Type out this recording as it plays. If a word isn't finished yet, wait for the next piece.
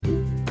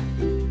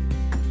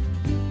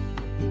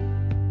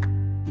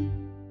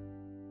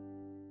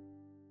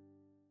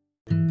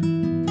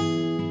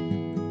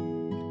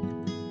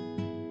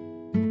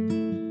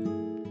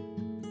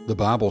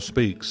Bible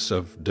speaks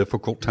of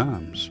difficult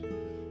times.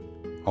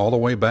 All the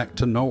way back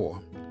to Noah,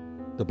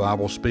 the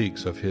Bible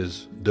speaks of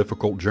his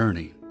difficult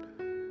journey.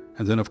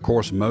 And then, of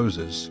course,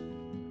 Moses,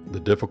 the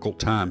difficult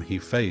time he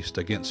faced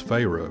against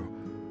Pharaoh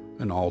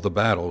and all the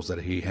battles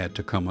that he had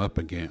to come up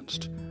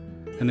against.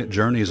 And it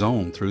journeys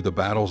on through the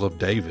battles of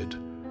David,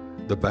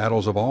 the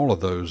battles of all of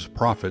those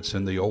prophets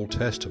in the Old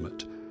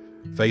Testament,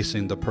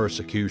 facing the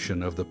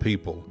persecution of the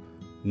people,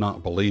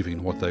 not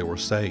believing what they were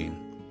saying.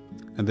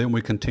 And then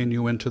we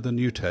continue into the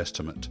New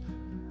Testament,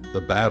 the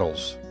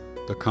battles,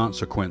 the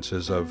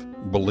consequences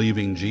of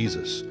believing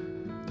Jesus,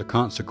 the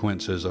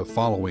consequences of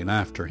following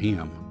after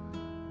him,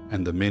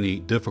 and the many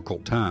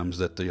difficult times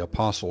that the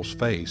apostles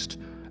faced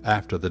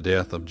after the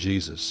death of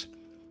Jesus.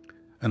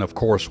 And of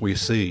course we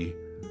see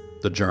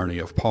the journey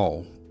of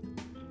Paul,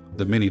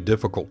 the many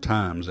difficult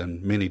times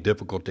and many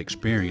difficult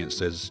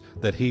experiences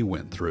that he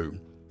went through.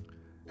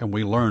 And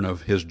we learn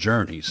of his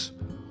journeys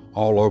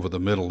all over the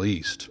Middle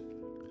East.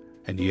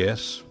 And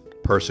yes,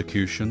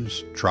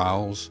 persecutions,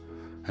 trials,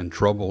 and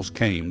troubles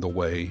came the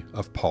way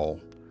of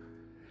Paul.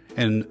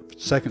 In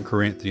 2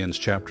 Corinthians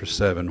chapter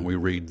 7, we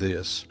read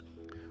this,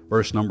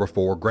 verse number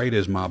 4, "Great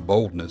is my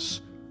boldness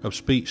of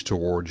speech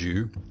towards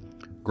you.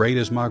 Great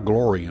is my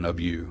glorying of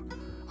you.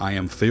 I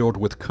am filled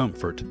with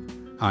comfort.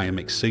 I am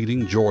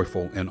exceeding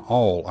joyful in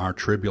all our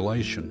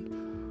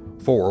tribulation.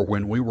 For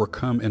when we were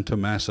come into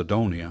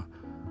Macedonia,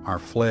 our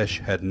flesh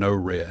had no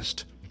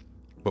rest,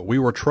 but we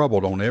were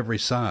troubled on every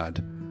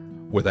side.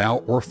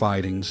 Without were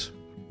fightings,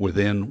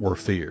 within were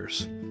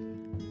fears."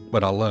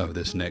 But I love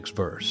this next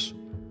verse.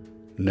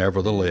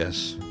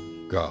 "Nevertheless,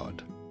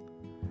 God,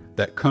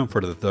 that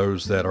comforted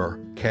those that are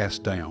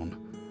cast down,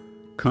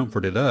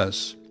 comforted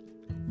us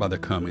by the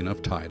coming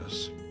of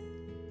Titus."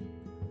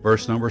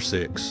 Verse number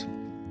 6,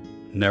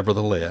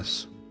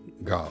 "Nevertheless,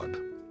 God."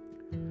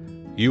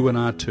 You and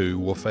I too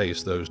will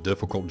face those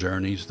difficult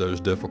journeys,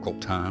 those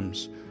difficult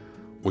times.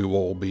 We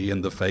will be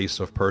in the face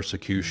of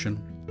persecution.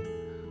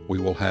 We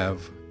will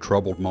have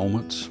troubled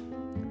moments.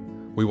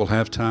 We will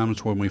have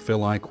times when we feel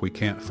like we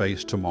can't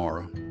face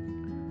tomorrow.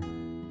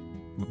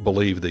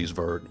 Believe these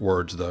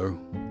words though.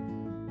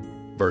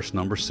 Verse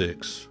number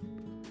 6,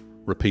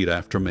 repeat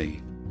after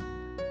me.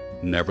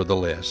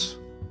 Nevertheless,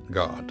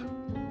 God.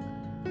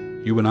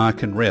 You and I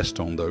can rest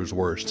on those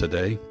words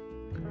today,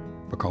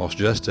 because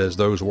just as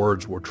those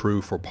words were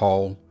true for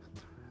Paul,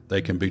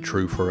 they can be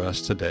true for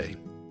us today.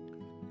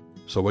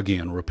 So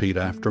again, repeat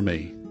after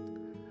me.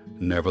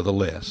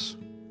 Nevertheless,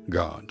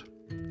 God.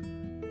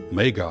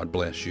 May God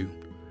bless you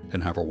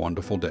and have a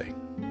wonderful day.